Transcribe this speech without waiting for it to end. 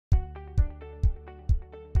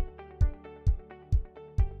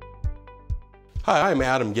Hi, I'm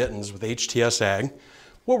Adam Gittins with HTS Ag.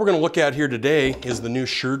 What we're going to look at here today is the new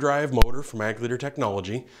SureDrive motor from Ag Leader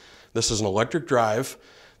Technology. This is an electric drive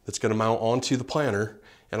that's going to mount onto the planter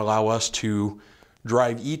and allow us to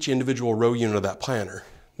drive each individual row unit of that planter.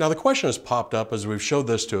 Now the question has popped up as we've showed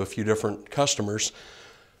this to a few different customers.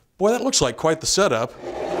 Boy, that looks like quite the setup.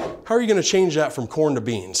 How are you going to change that from corn to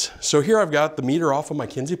beans? So here I've got the meter off of my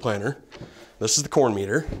Kinze planter. This is the corn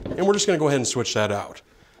meter, and we're just going to go ahead and switch that out.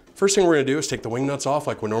 First thing we're going to do is take the wing nuts off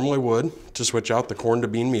like we normally would to switch out the corn to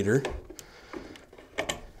bean meter.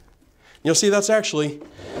 You'll see that's actually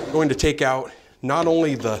going to take out not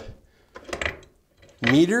only the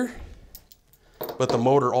meter, but the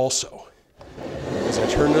motor also. As I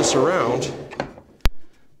turn this around,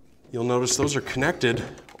 you'll notice those are connected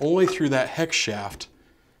only through that hex shaft,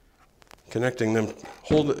 connecting them,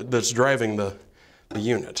 that's driving the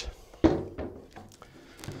unit.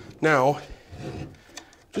 Now,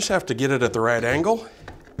 just have to get it at the right angle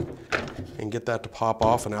and get that to pop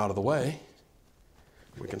off and out of the way.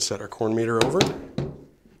 We can set our corn meter over.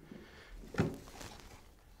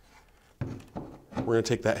 We're going to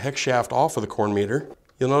take that hex shaft off of the corn meter.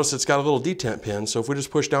 You'll notice it's got a little detent pin, so if we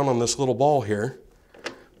just push down on this little ball here,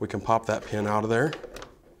 we can pop that pin out of there,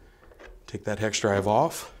 take that hex drive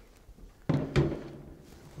off,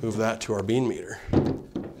 move that to our bean meter.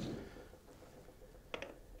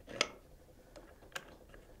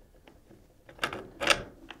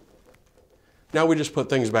 Now we just put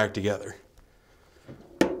things back together.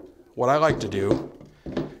 What I like to do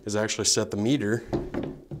is actually set the meter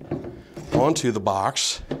onto the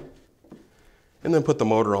box and then put the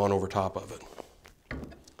motor on over top of it.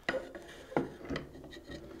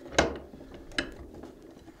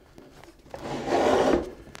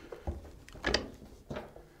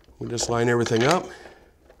 We just line everything up,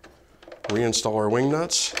 reinstall our wing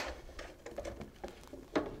nuts.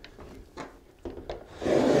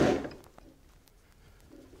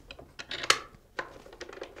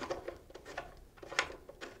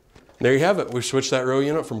 There you have it. We've switched that row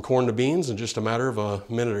unit from corn to beans in just a matter of a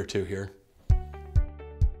minute or two here.